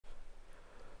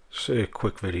Just a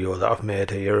quick video that I've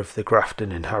made here of the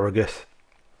Grafton in Harrogate.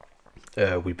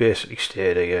 We basically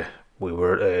stayed here. We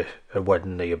were at a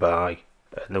wedding nearby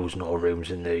and there was no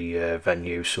rooms in the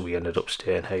venue, so we ended up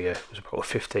staying here. It was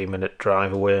about a 15-minute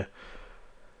drive away.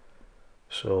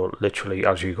 So literally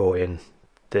as you go in,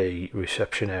 the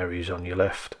reception area is on your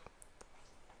left.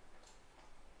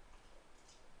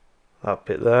 That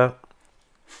bit there.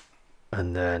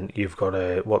 And then you've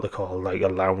got what they call like a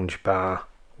lounge bar,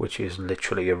 which is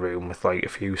literally a room with like a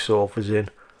few sofas in.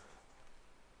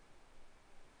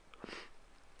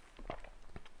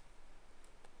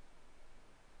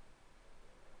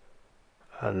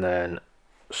 And then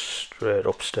straight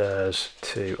upstairs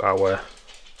to our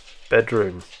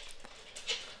bedroom.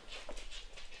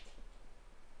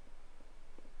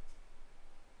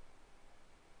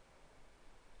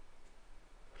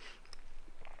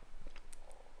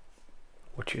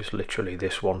 Which is literally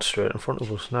this one straight in front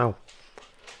of us now.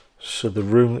 So the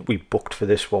room that we booked for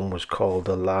this one was called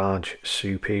a large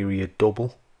superior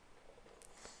double.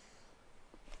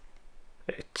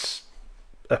 It's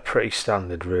a pretty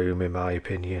standard room in my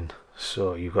opinion.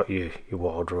 So you've got your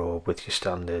wardrobe with your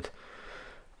standard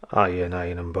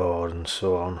ironing board and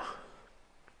so on.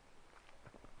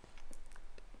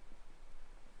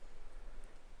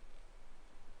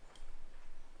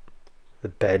 The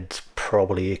bed's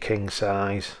probably a king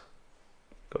size.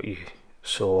 Got your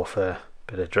sofa,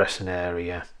 bit of dressing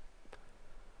area.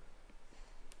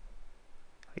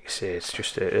 Like you say, it's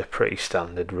just a pretty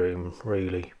standard room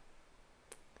really.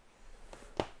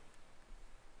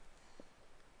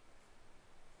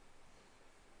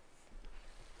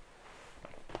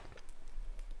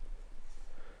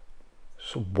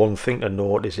 So one thing to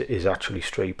note is it is actually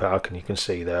street parking. You can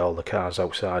see there all the cars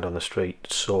outside on the street,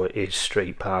 so it is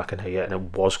street parking here, and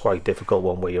it was quite difficult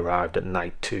when we arrived at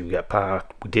night to get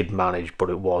parked. We did manage, but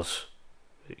it was,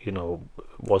 you know,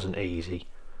 it wasn't easy.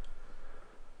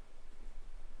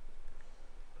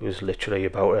 It was literally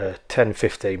about a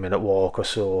 10-15 minute walk or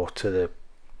so to the,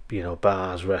 you know,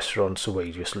 bars, restaurants, so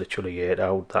we just literally ate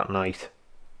out that night.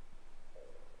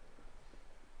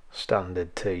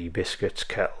 Standard tea, biscuits,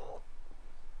 kettle.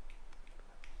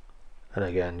 And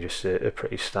again, just a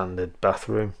pretty standard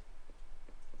bathroom.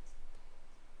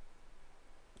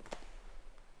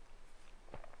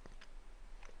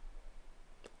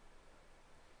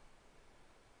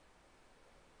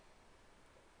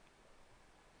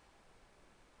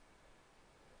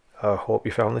 I hope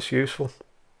you found this useful.